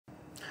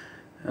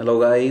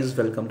Hello guys,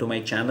 welcome to my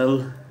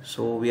channel.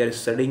 So we are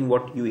studying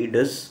what UE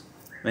does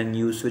when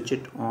you switch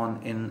it on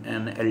in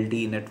an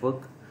LTE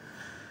network.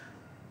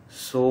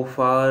 So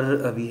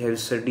far we have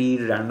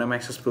studied random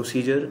access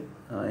procedure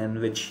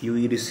in which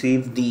UE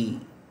receive the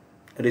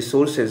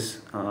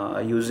resources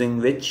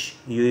using which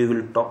UE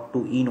will talk to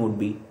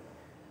enodeB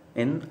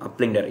in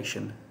uplink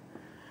direction.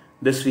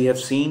 This we have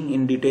seen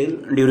in detail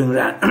during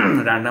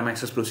random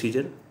access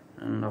procedure,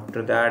 and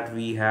after that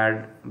we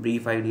had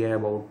brief idea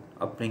about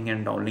uplink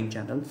and downlink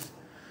channels.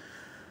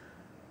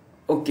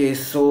 Okay,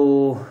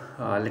 so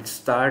let's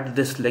start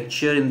this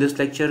lecture. In this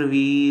lecture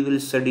we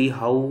will study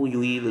how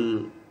UE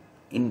will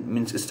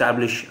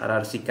establish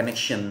RRC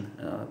connection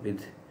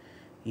with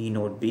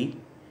enodeB.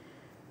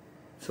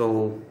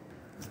 So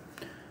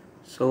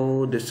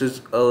this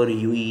is our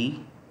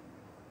UE,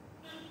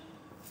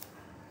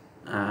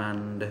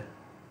 and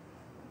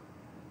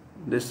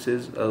this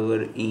is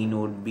our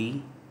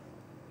enodeB,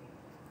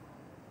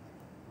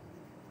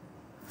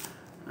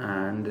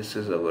 and this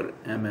is our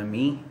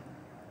MME.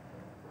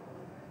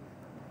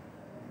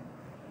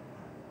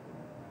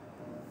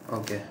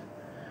 Okay,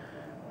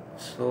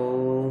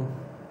 so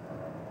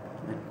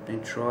let me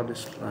draw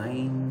these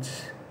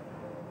lines.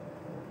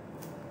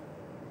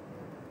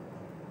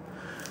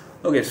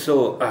 Okay,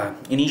 so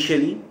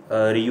initially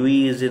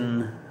UE is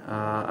in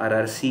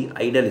RRC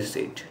idle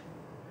state.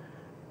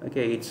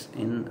 Okay, it's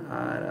in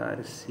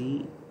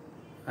RRC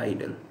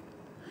idle.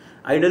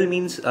 Idle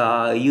means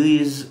UE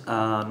is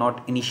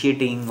not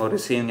initiating or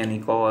receiving any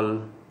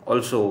call.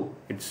 Also,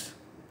 it's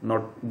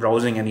not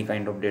browsing any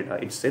kind of data.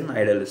 It's in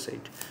idle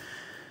state.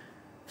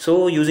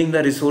 So using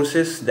the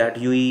resources that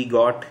UE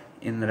got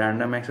in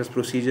random access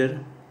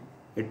procedure,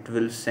 it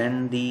will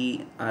send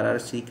the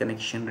RRC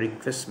connection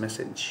request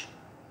message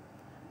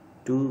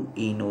to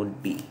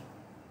enodeB.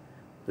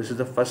 This is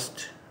the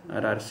first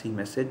RRC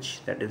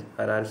message, that is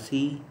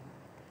RRC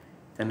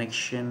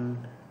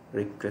connection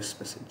request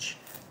message.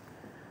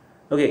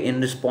 Okay,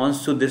 in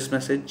response to this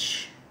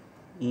message,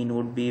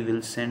 enodeB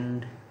will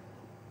send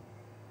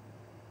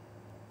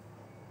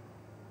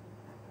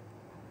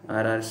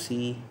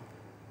RRC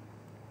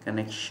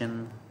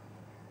connection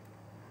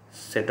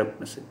setup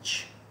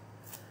message,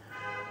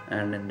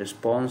 and in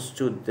response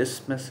to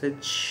this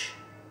message,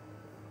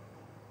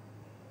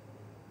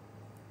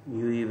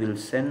 UE will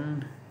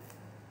send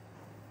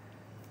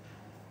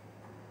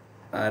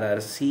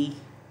RRC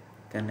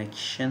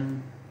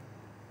connection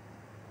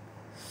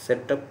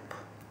setup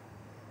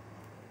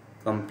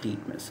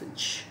complete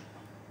message.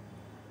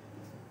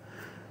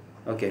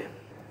 Okay,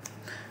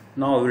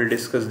 now we will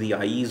discuss the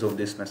IEs of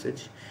this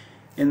message.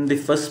 In the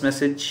first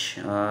message,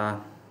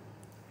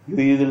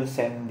 UE will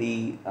send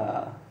the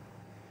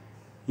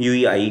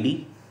UE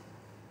ID.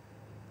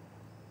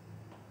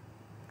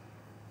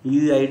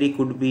 UE ID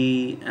could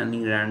be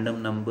any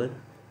random number.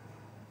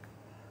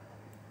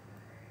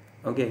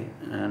 Okay,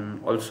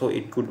 and also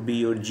it could be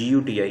your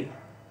GUTI.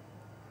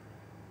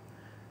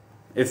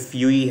 If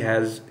UE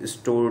has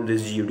stored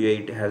this GUTI,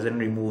 it hasn't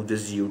removed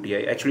this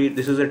GUTI. Actually,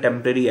 this is a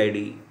temporary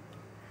ID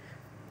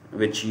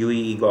which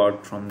UE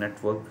got from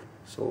network,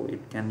 so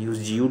it can use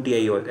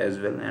GUTI as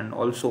well, and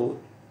also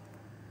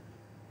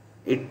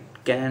it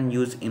can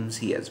use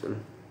IMSI as well.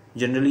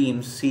 Generally,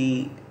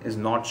 IMSI is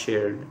not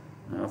shared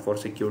for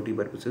security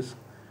purposes.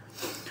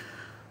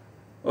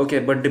 Okay,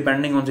 but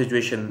depending on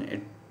situation,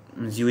 it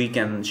UE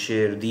can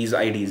share these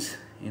IDs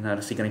in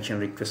RRC connection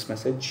request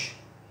message.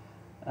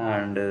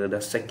 And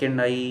the second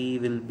IE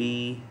will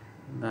be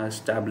the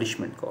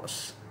establishment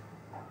cause.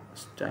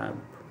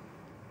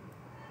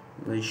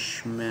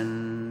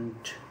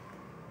 Establishment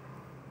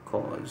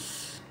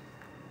cause.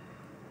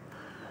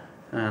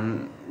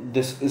 And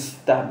this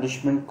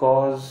establishment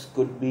cause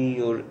could be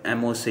your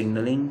MO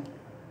signaling.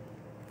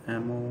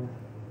 MO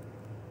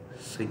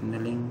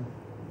signaling.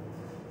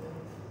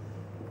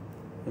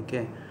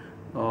 Okay.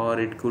 Or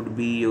it could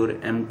be your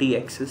empty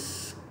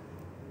access.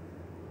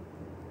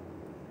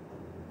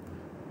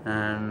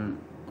 And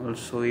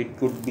also it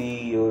could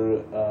be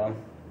your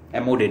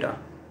MO data.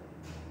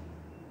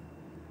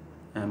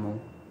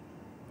 MO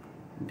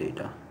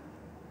data.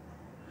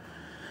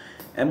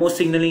 MO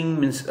signaling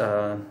means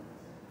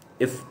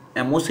if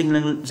MO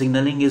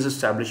signaling is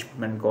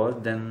establishment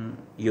cause, then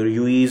your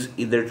UE is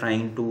either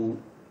trying to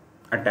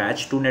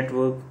attach to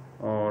network,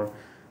 or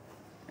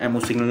MO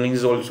signaling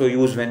is also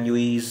used when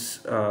UE is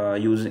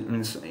UE is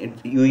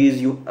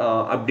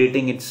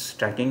updating its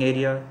tracking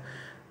area.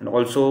 And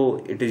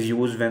also it is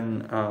used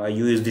when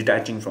UE is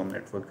detaching from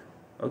network.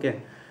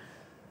 Okay,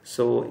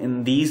 so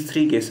in these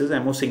three cases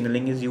MO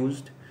signaling is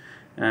used.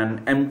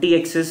 And empty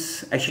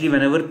access, actually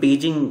whenever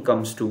paging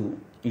comes to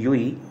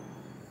UE,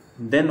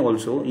 then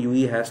also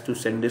UE has to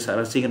send this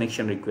RRC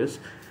connection request.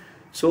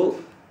 So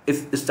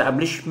if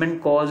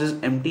establishment cause is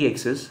empty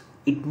access,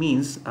 it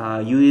means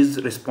UE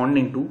is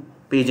responding to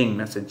paging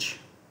message.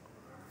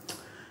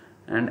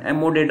 And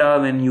MO data,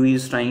 when UE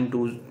is trying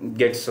to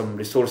get some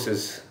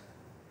resources,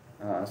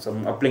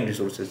 some uplink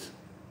resources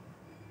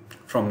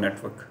from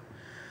network.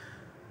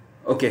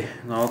 Okay,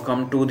 now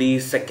come to the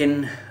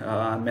second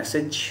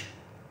message.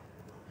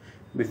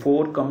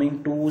 Before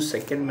coming to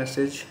second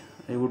message,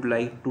 I would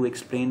like to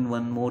explain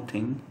one more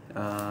thing,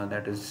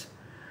 that is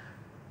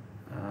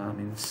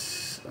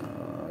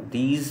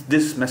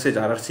this message,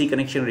 RRC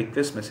connection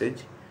request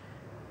message,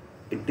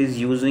 it is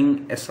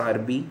using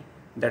SRB,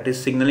 that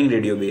is signaling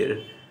radio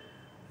bearer.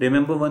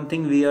 Remember one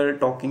thing, we are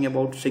talking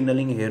about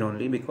signaling here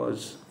only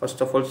because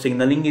first of all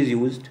signaling is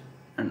used,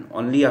 and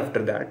only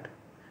after that,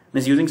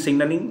 means using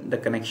signaling the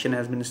connection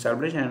has been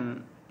established,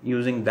 and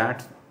using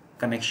that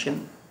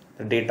connection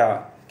the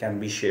data can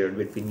be shared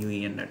between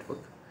UE and network.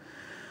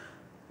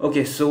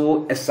 Okay,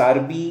 so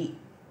SRB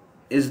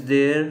is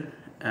there,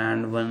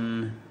 and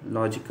one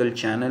logical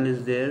channel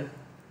is there,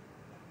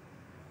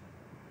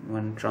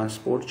 one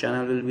transport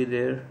channel will be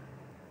there,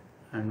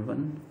 and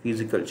one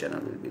physical channel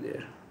will be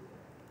there.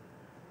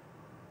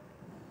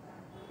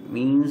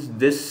 Means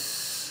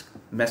this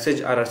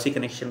message RRC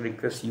connection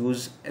request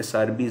use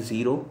SRB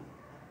 0,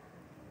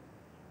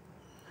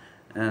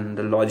 and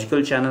the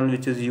logical channel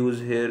which is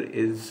used here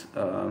is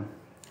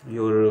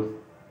your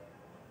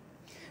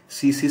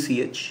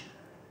CCCH,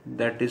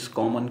 that is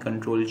common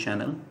control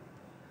channel,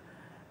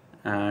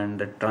 and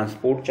the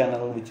transport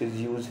channel which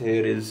is used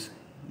here is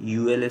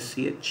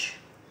ULSCH.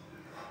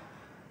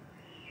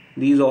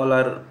 These all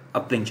are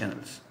uplink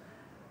channels,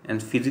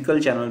 and physical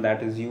channel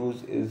that is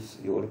used is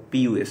your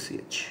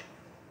PUSCH.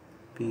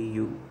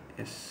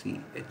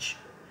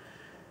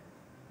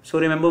 So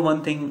remember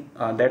one thing,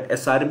 that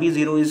SRB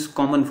 0 is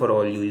common for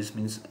all UEs,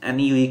 means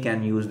any UE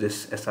can use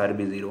this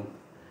SRB 0,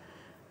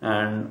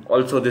 and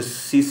also this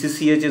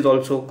CCCH is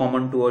also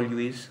common to all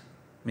UEs,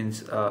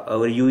 means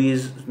our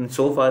UEs,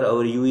 so far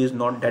our UE is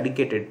not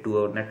dedicated to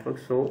our network,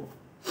 so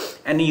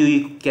any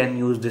UE can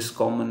use this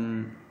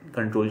common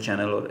control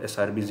channel or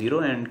SRB 0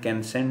 and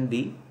can send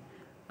the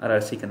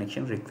RRC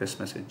connection request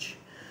message.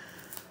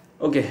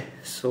 Okay,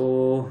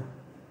 so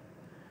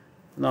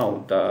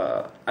now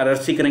the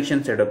RRC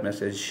connection setup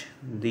message,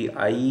 the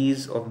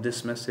IEs of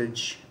this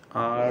message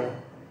are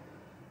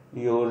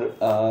your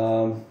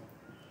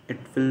it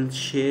will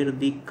share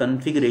the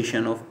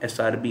configuration of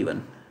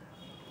SRB1.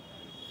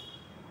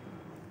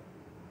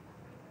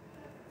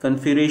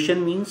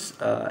 Configuration means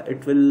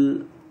it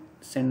will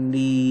send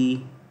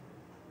the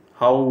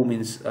how,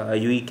 means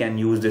UE can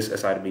use this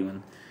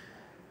SRB1.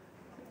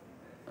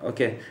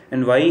 Okay,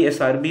 and why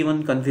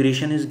SRB1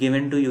 configuration is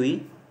given to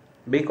UE?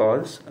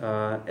 Because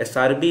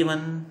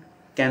SRB1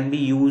 can be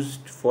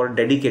used for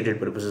dedicated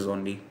purposes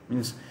only,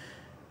 means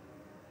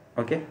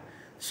okay,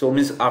 so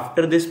means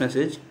after this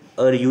message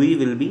our UE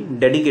will be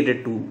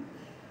dedicated to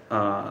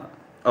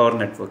our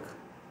network,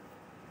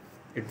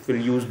 it will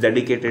use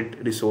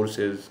dedicated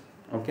resources.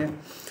 Okay,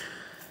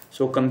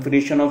 so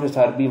configuration of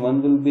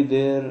SRB1 will be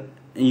there,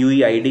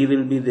 UE ID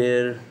will be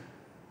there.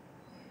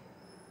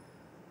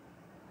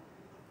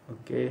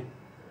 Okay,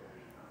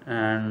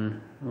 and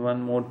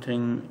one more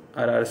thing,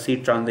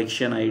 RRC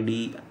transaction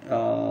ID,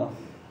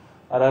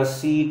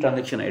 RRC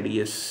transaction ID,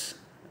 yes,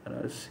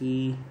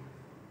 RRC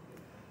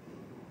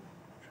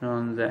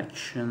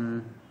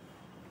transaction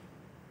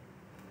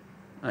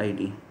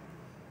ID.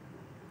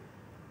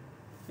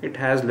 It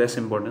has less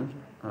importance,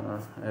 I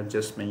have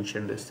just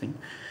mentioned this thing.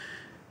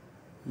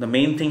 The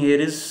main thing here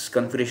is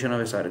configuration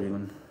of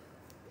SRB1.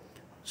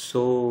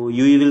 So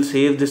UE will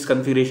save this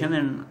configuration,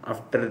 and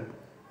after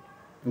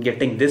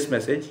getting this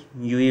message,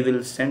 UE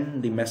will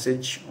send the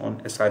message on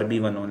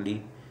SRB1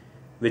 only,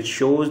 which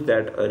shows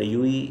that our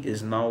UE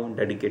is now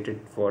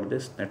dedicated for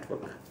this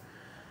network.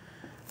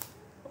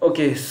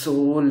 Okay, so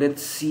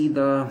let's see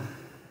the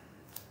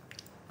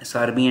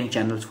SRB and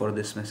channels for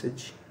this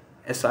message.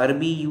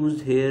 SRB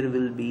used here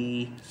will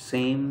be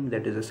same,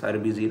 that is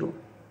SRB 0,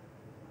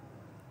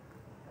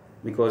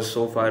 because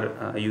so far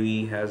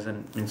UE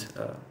hasn't, means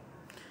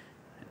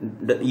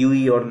the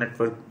UE or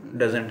network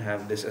doesn't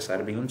have this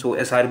SRB1, so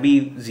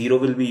SRB 0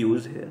 will be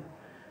used here,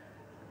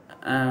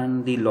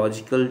 and the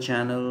logical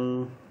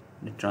channel,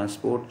 the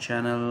transport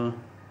channel,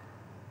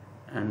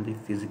 and the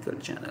physical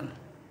channel.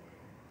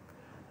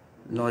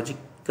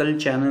 Logical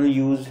channel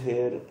used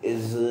here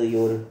is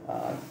your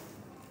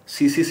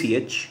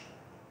CCCH,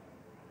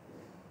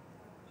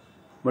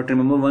 but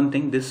remember one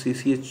thing, this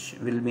CCH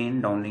will be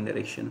in downlink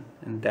direction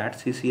and that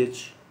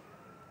CCH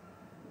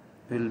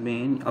will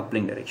be in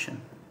uplink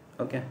direction.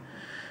 Okay,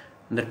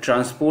 the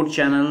transport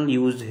channel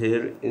used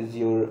here is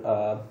your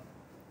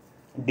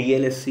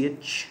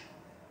DLSCH,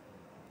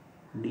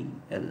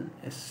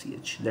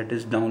 that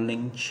is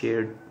downlink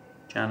shared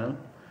channel,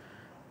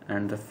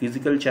 and the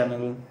physical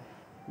channel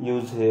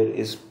used here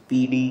is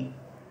PDSCH.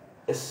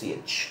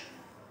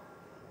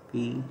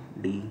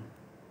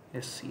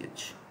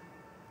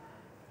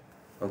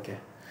 Okay,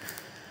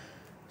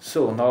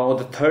 so now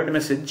the third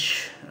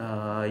message,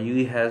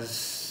 UE has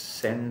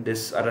sent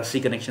this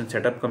RRC connection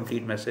setup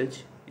complete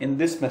message. In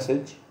this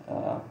message,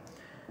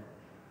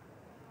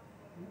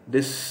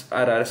 this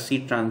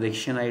RRC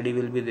transaction ID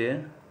will be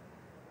there,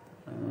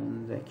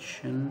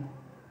 transaction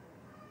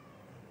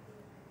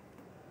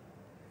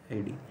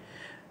ID,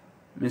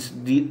 means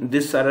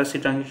this RRC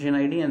transaction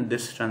ID and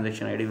this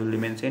transaction ID will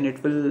remain same.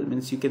 It will,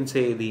 means you can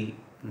say the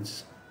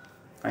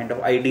kind of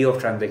ID of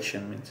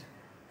transaction means.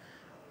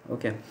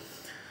 Okay,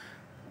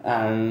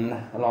 and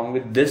along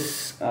with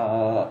this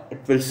it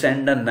will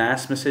send a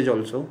NAS message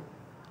also.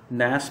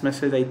 NAS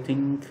message, I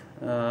think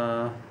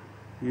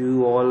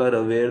you all are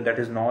aware, that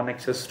is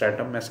non-access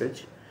stratum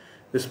message.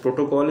 This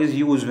protocol is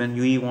used when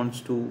UE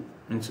wants to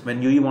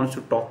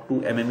talk to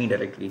MME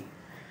directly.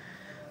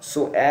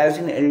 So as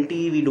in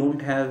LTE we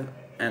don't have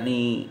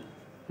any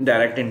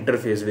direct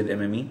interface with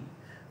MME.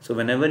 So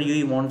whenever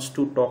UE wants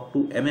to talk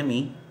to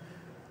MME,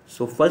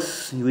 so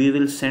first UE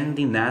will send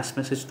the NAS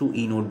message to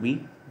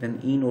enodeB, then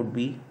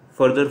enodeB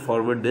further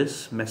forward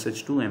this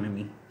message to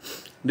MME.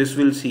 This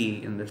we'll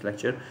see in this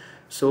lecture.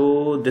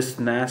 So this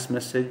NAS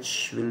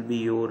message will be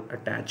your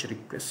attach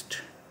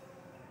request.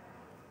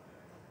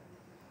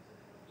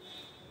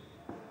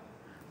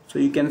 So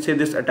you can say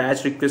this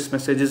attach request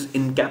message is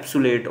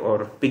encapsulate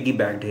or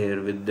piggybacked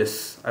here with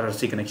this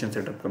RRC connection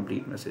setup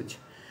complete message.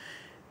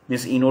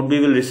 This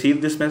enodeB will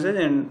receive this message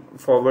and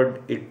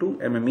forward it to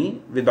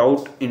MME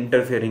without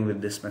interfering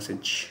with this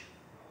message.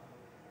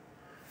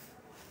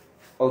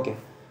 Okay,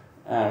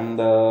 and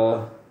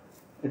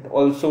it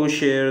also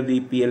share the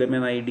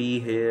PLMN ID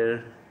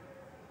here,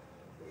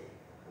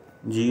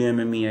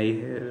 GUMMEI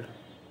here.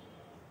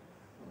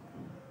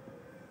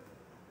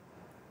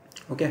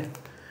 Okay,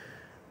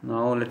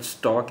 now let's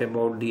talk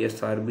about the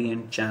SRB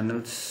and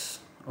channels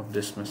of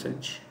this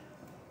message.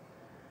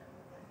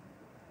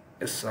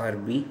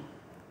 SRB,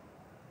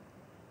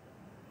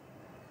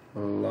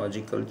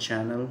 logical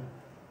channel,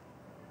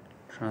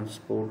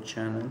 transport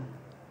channel,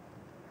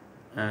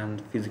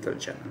 and physical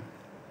channel.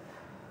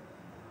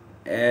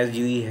 As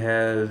we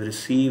have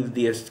received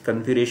the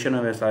configuration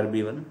of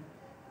SRB1,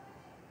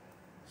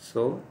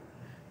 so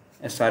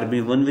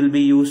SRB1 will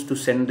be used to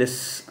send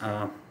this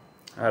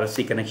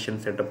RRC connection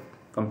setup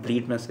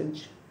complete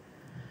message.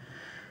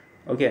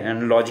 Okay,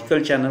 and logical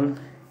channel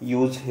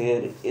used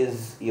here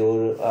is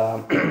your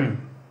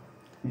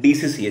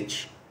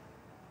DCCH,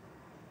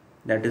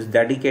 that is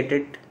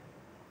dedicated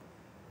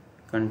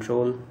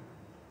control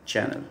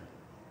channel.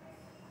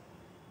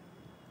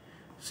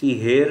 See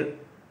here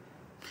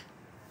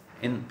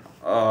in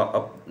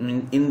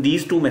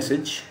these two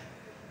message,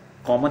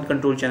 common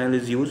control channel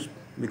is used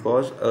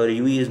because our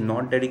UE is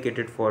not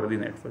dedicated for the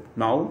network.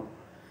 Now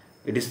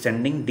it is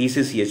sending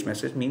DCCH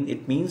message,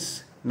 it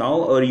means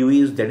now our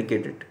UE is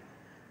dedicated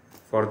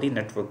for the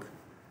network.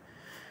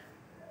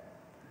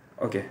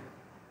 Okay,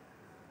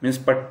 means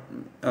but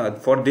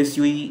for this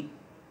UE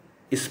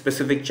is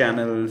specific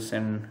channels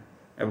and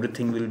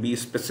everything will be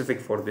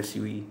specific for this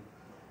UE.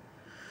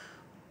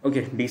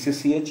 Okay,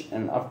 DCCH,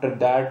 and after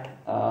that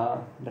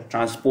the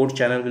transport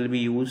channel will be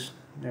used,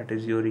 that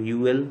is your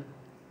UL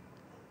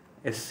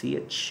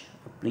SCH,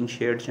 uplink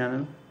shared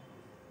channel,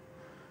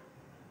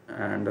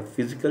 and the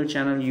physical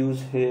channel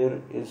used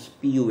here is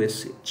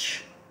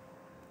PUSH.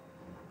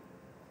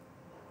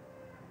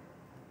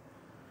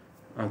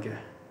 Okay,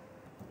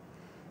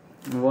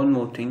 one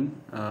more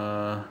thing,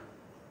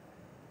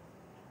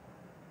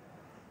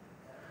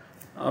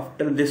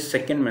 after this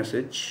second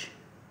message,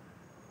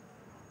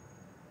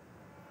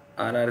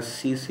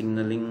 RRC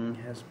signaling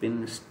has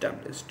been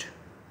established.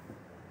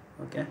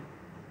 Okay,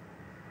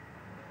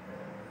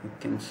 you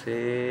can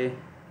say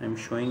I'm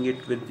showing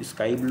it with the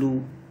sky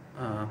blue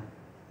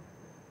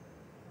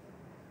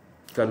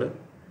color,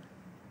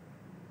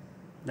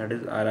 that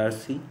is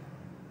RRC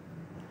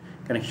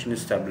connection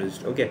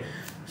established. Okay,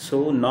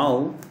 so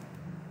now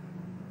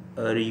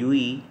our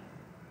UE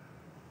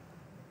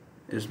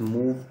is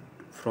moved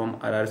from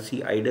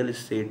RRC idle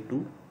state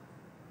to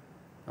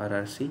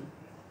RRC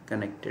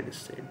connected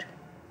state.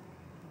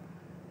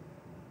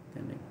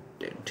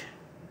 Connected.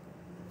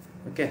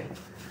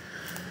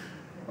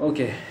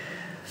 Okay,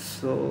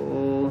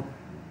 so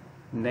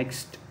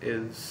next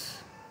is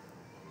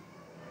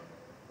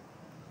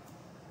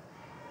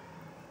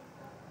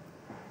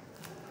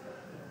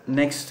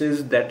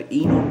that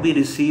enodeB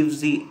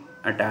receives the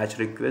attach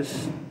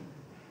request,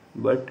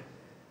 but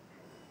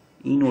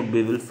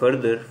enodeB will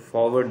further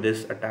forward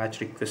this attach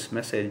request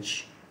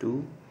message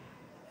to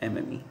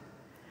MME,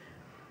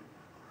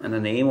 and the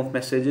name of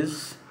message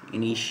is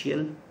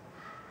initial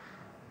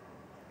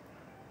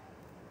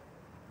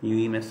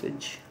UE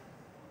message.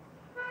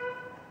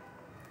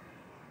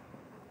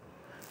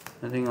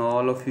 I think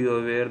all of you are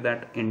aware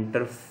that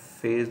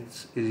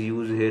interface is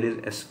used here is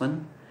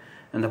S1,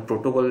 and the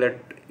protocol that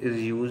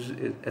is used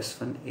is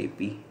S1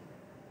 AP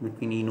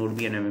between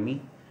enodeB and MME,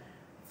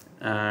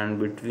 and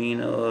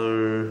between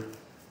our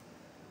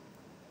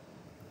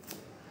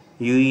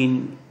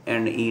UE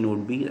and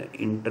enodeB the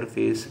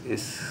interface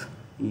is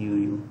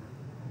UU.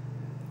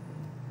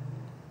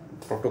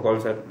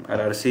 Protocols are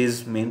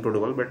RRC's main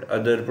protocol, but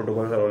other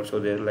protocols are also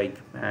there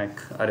like MAC,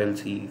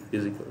 RLC,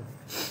 physical.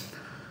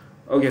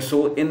 Okay,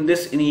 so in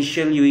this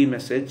initial UE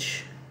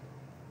message,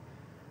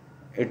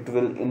 it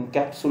will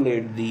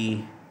encapsulate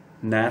the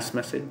NAS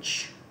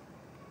message,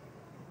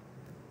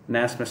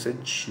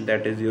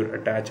 that is your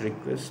attach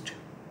request.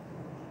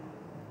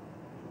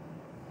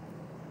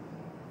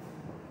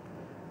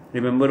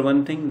 Remember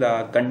one thing,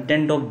 the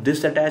content of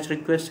this attach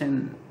request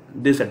and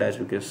this attach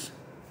request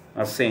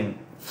are same.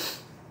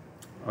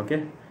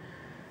 Okay,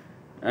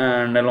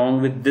 and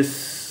along with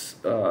this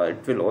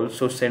it will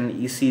also send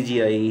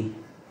ECGI,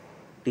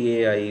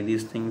 TAI.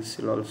 These things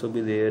will also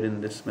be there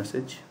in this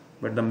message,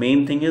 but the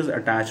main thing is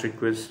attach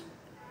request.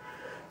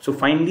 So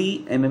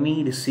finally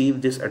MME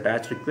received this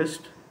attach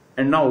request,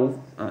 and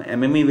now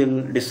MME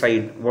will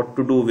decide what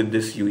to do with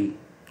this UE.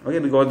 Okay,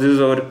 because this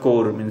is our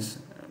core, means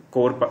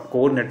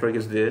core network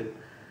is there.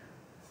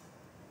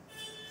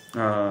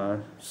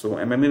 So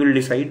MME will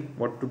decide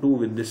what to do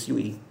with this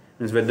UE,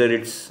 means whether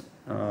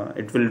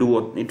it will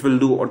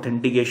do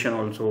authentication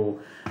also,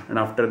 and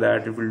after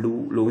that it will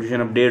do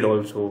location update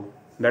also.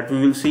 That we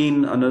will see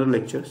in another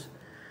lectures,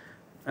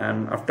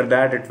 and after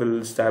that it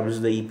will establish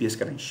the EPS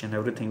connection.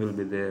 Everything will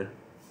be there.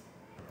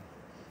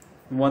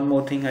 One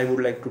more thing I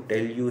would like to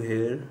tell you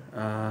here,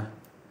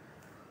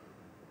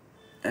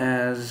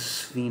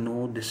 as we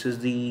know, this is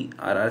the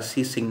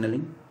RRC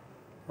signaling.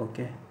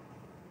 Okay,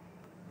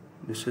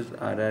 this is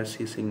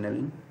RRC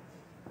signaling,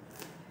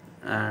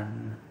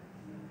 and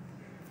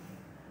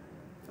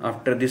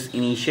after this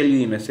initial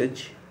UE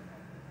message,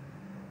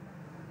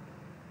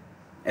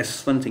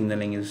 S1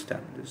 signaling is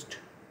established.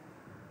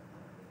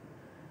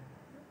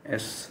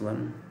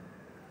 S1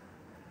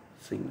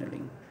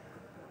 signaling.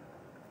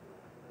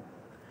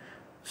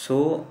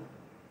 So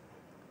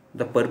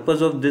the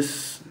purpose of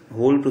this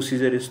whole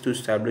procedure is to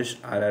establish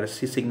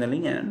RRC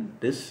signaling and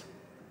this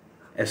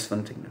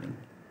S1 signaling.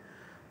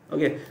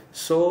 Okay,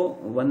 so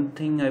one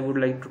thing I would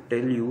like to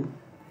tell you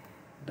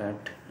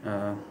that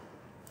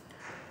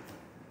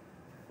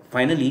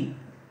finally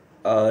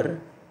our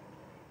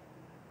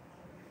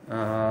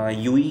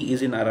UE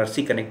is in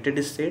RRC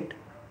connected state.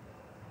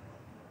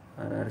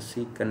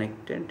 RRC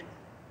connected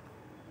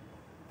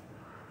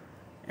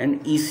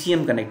and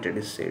ECM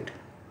connected state.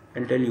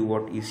 I'll tell you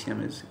what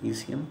ECM is.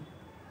 ECM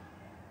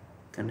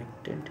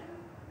connected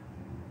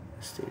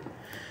state,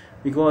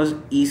 because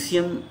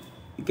ECM,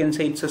 you can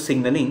say it's a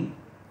signaling,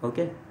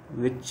 okay,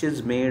 which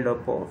is made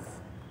up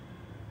of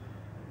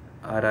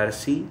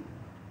RRC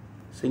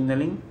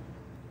signaling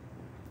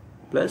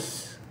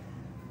plus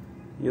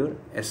your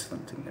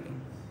S1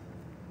 signaling.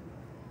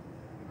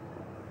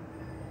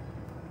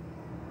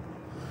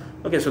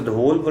 Okay, so the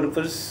whole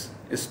purpose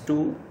is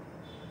to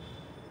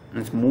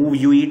move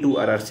UE to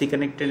RRC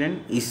connected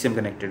and ECM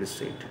connected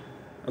state.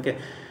 Okay,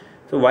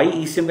 so why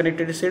ECM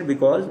connected state?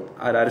 Because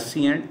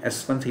RRC and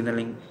S1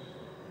 signaling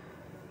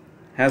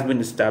has been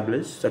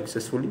established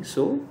successfully,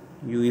 so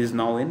UE is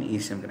now in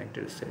ECM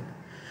connected state.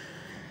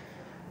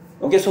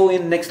 Okay, so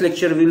in next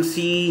lecture we'll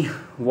see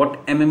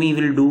what MME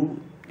will do.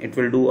 It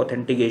will do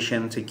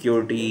authentication,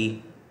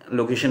 security,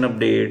 location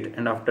update,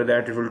 and after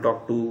that it will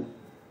talk to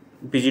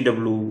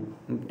PGW,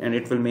 and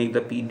it will make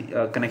the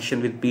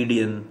connection with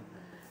PDN.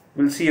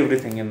 We'll see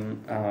everything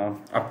in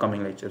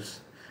upcoming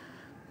lectures.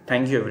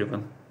 Thank you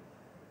everyone.